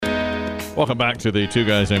Welcome back to the Two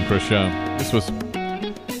Guys Named Chris show. This was,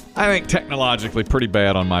 I think, technologically pretty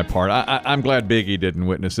bad on my part. I'm glad Biggie didn't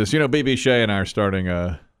witness this. You know, BB Shea and I are starting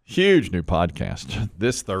a huge new podcast.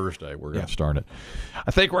 This Thursday, we're going to start it.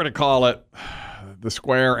 I think we're going to call it The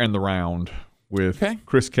Square and the Round with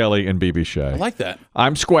Chris Kelly and BB Shea. I like that.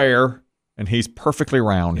 I'm square, and he's perfectly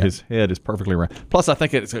round. Yep. His head is perfectly round. Plus, I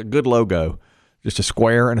think it's a good logo. Just a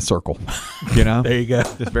square and a circle, you know? There you go.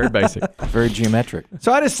 Just very basic. Very geometric.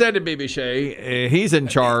 So I just said to BB Shea, he's in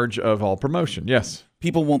charge of all promotion. Yes.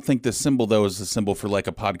 People won't think this symbol, though, is a symbol for like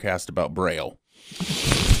a podcast about Braille.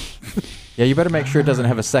 Yeah, you better make sure it doesn't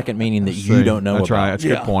have a second meaning that you don't know That's about. right. That's a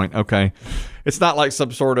good point. Okay. It's not like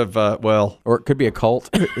some sort of, or it could be a cult.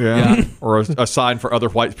 Or a sign for other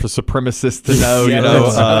white supremacists to know, Yeah, you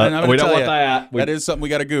know. We don't want that. That is something we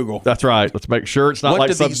got to Google. That's right. Let's make sure it's not what like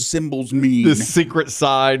do some these symbols mean? this secret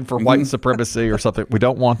sign for white supremacy or something. We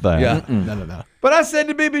don't want that. Yeah. No. But I said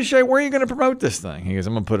to BB Shea, where are you going to promote this thing? He goes,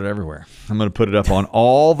 I'm going to put it everywhere. I'm going to put it up on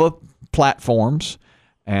all the platforms.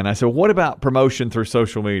 And I said, what about promotion through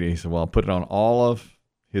social media? He said, well, I'll put it on all of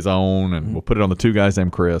his own, and we'll put it on the Two Guys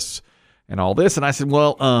Named Chris and all this. And I said,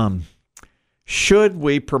 well, should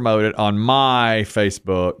we promote it on my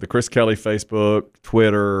Facebook, the Chris Kelly Facebook,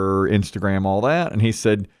 Twitter, Instagram, all that? And he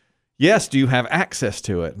said, yes, do you have access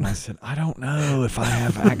to it? And I said, I don't know if I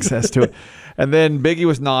have access to it. And then Biggie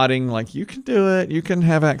was nodding like, you can do it. You can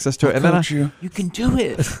have access to it. And then You can do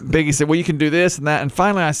it. Biggie said, well, you can do this and that. And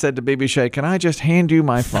finally I said to BB Shea, can I just hand you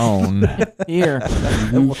my phone Here.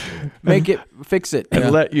 Fix it.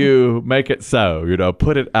 and let you make it so, you know,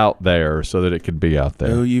 put it out there so that it can be out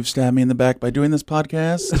there. Oh, you've stabbed me in the back by doing this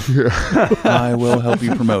podcast? I will help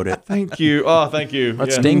you promote it. Thank you. Oh, thank you.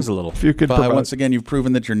 That stings a little. If you could But promote. once again, you've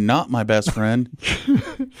proven that you're not my best friend.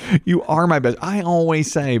 You are my best. I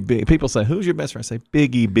always say, people say, who's your best friend? I say,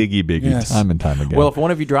 Biggie, Yes. time and time again. Well, if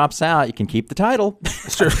one of you drops out, you can keep the title.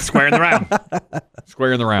 Square in the round.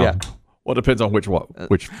 Square in the round. Yeah. Well, it depends on which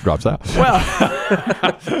drops out. Well,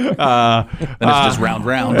 Then it's just round.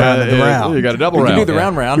 Round in the round. You got a double we round. can do the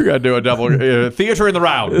round. You got to do a double theater in the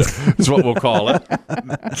round is what we'll call it.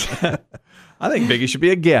 I think Biggie should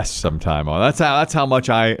be a guest sometime on. That's how much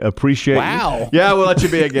I appreciate. Wow. You. Yeah, we'll let you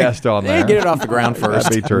be a guest on there. Get it off the ground first.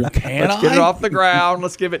 That'd be true. Let's get it I? off the ground.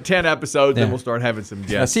 Let's give it 10 episodes, and we'll start having some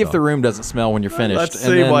guests. Now, see if the room doesn't smell when you're finished. Let's and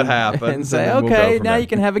see then- what happens, And say, and then we'll go okay, from now there. you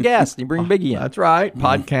can have a guest. You bring Biggie in. That's right.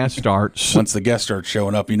 Podcast starts. Once the guests start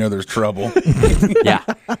showing up, you know there's trouble. Yeah.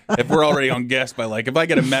 If we're already on guest by if I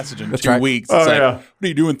get a message in 2 right. weeks, it's yeah. what are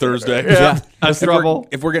you doing Thursday? Yeah, that's If trouble.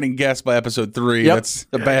 we're getting guests by episode 3, Yep. that's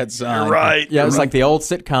a bad sign. Right. Yeah, it's like the old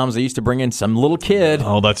sitcoms. They used to bring in some little kid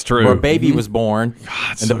Oh, that's true. where a baby was born,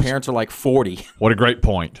 and so- the parents are like 40. What a great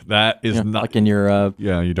point. That is not. Like in your...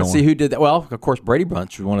 You don't. see who did that. Well, of course, Brady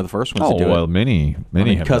Bunch was one of the first ones Oh to do well, it. many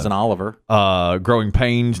have Cousin done. Oliver. Growing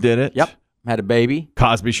Pains did it. Yep. Had a baby.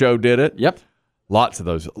 Cosby Show did it. Yep. Lots of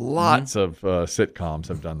those. Lots of sitcoms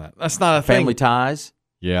have done that. That's not a thing. Family Ties.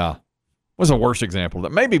 Yeah. What's the worst example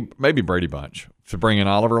of that? Maybe Brady Bunch to bring in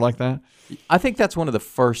Oliver like that. I think that's one of the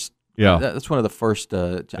first. Yeah. That's one of the first.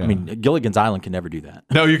 I mean, Gilligan's Island can never do that.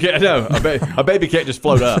 No, you can't. No, a baby can't just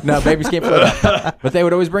float up. No, babies can't float up. But they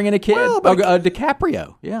would always bring in a kid.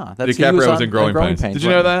 DiCaprio. Yeah. He DiCaprio was in Growing Pains. Did you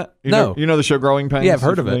know that? No. You know the show Growing Pains? Yeah, I've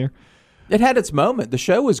heard of it. Familiar? It had its moment. The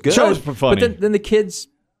show was good. The show was funny. But then the kids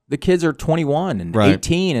are 21 and Right.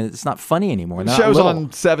 18, and it's not funny anymore. The They're not show's little.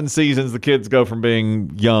 on 7 seasons. The kids go from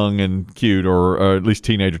being young and cute, or at least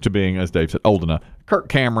teenager, to being, as Dave said, old enough. Kirk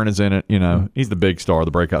Cameron is in it. You know, he's the big star of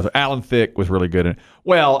the breakout. Alan Thicke was really good in it.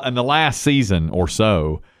 Well, in the last season or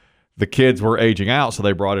so, the kids were aging out, so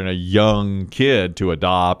they brought in a young kid to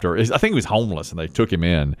adopt, or I think he was homeless, and they took him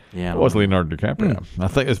in. Yeah, it was Leonardo DiCaprio. I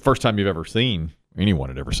think it's the first time you've ever seen anyone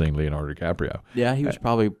had ever seen Leonardo DiCaprio. Yeah, he was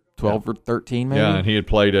probably 12 or 13, maybe. Yeah, and he had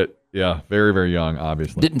played it. Yeah, very, very young,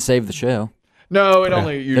 obviously. Didn't save the show. No, it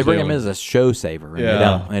only usually They bring him in as a show saver, and Yeah. they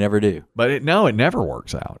don't. They never do. But it never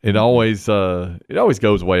works out. It always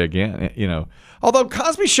goes away again. You know, although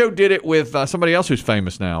Cosby Show did it with somebody else who's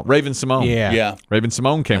famous now, Raven Simone. Yeah. Raven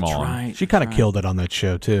Simone came on. Right. She kind of killed it on that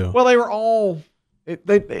show, too. Well, they were all.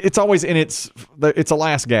 It's always in it's a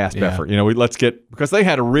last gasp effort. You know, because they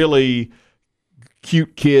had a really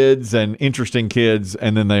cute kids and interesting kids,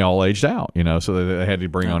 and then they all aged out. You know, so they had to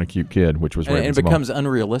bring on a cute kid, which was And Raven it Simone. becomes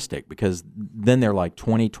unrealistic because then they're like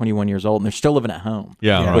 20, 21 years old, and they're still living at home.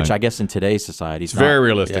 Yeah, right. Which I guess in today's society is very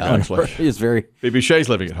realistic, actually. It's very. BB Shea's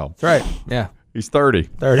living at home. That's right. Yeah. He's 30.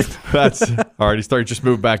 30. That's all right. He's 30. Just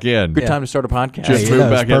moved back in. Good time to start a podcast. Just Yeah, move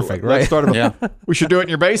that's back in. perfect, Let's right? start we should do it in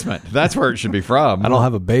your basement. That's where it should be from. I don't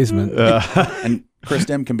have a basement. And Chris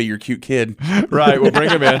Dem can be your cute kid. Right, we'll bring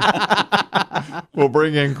him in. We'll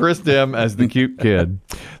bring in Chris Dem as the cute kid.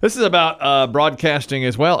 This is about broadcasting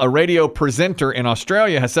as well. A radio presenter in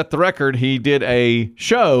Australia has set the record. He did a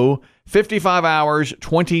show, 55 hours,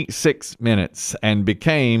 26 minutes, and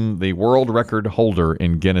became the world record holder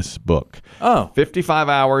in Guinness Book. 55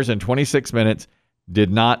 hours and 26 minutes,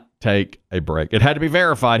 did not take a break. It had to be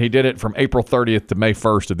verified. He did it from April 30th to May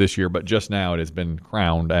 1st of this year, but just now it has been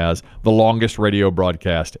crowned as the longest radio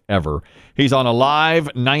broadcast ever. He's on a live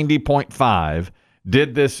 90.5,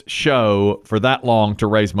 did this show for that long to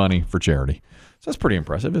raise money for charity. So that's pretty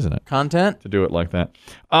impressive, isn't it? Content? To do it like that.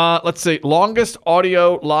 Let's see. Longest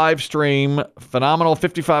audio live stream, phenomenal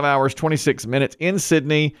 55 hours, 26 minutes in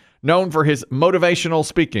Sydney, known for his motivational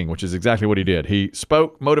speaking, which is exactly what he did. He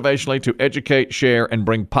spoke motivationally to educate, share, and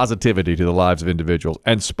bring positivity to the lives of individuals,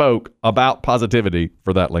 and spoke about positivity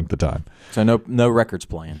for that length of time. So no records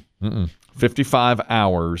playing. 55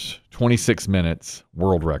 hours, 26 minutes,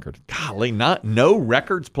 world record. Golly, no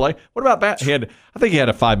records play. What about I think he had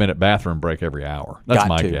a 5-minute bathroom break every hour. That's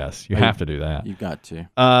my guess. You have to do that. You've got to.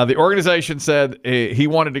 The organization said he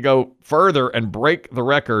wanted to go further and break the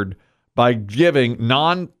record by giving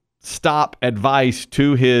non-stop advice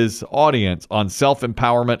to his audience on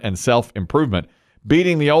self-empowerment and self-improvement,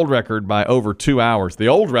 beating the old record by over 2 hours. The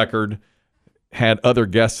old record had other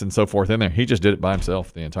guests and so forth in there. He just did it by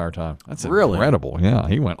himself the entire time. That's really incredible. Yeah,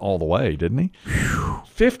 he went all the way, didn't he?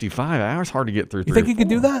 55 hours, hard to get through. You think you could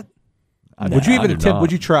do that? Would you even attempt?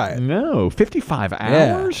 Would you try it? No, 55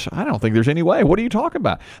 hours? I don't think there's any way. What are you talking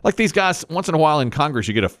about? Like these guys, once in a while in Congress,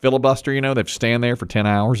 you get a filibuster, they have to stand there for 10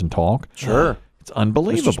 hours and talk. Sure. It's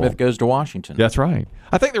unbelievable. Mr. Smith goes to Washington. That's right.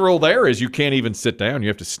 I think the rule there is you can't even sit down. You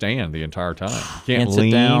have to stand the entire time. You can't sit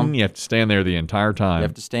lean. down. You have to stand there the entire time. You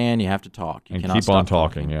have to stand. You have to talk. You and cannot keep stop on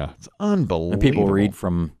talking. Yeah, it's unbelievable. And people read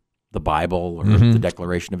from the Bible or the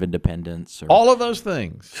Declaration of Independence. Or all of those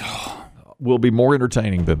things will be more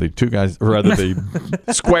entertaining than the two guys, or rather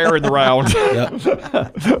the Square in the Round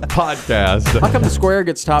podcast. How come the Square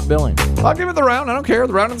gets top billing? I'll give it the Round. I don't care.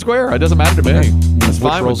 The Round and Square. It doesn't matter to me. It's Which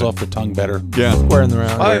fine rolls with off the tongue better? Yeah. Square in the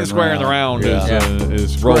Round. I think the Square in the Round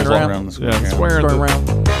is rolls off. Yeah, Square in the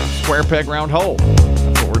Round. Square peg, round hole.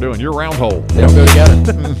 That's what we're doing. You're round hole. They don't go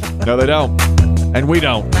together. No, they don't. And we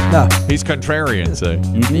don't. No. He's contrarian, see.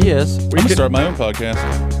 He is. I'm going to start my own podcast.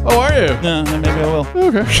 Oh, are you? Yeah, maybe I will.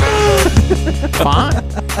 Okay. Fine.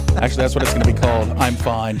 Actually, that's what it's going to be called. I'm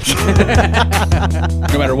fine.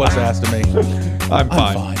 No matter what's asked of me. I'm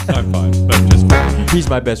fine. fine. I'm fine. I'm just fine. He's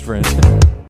my best friend.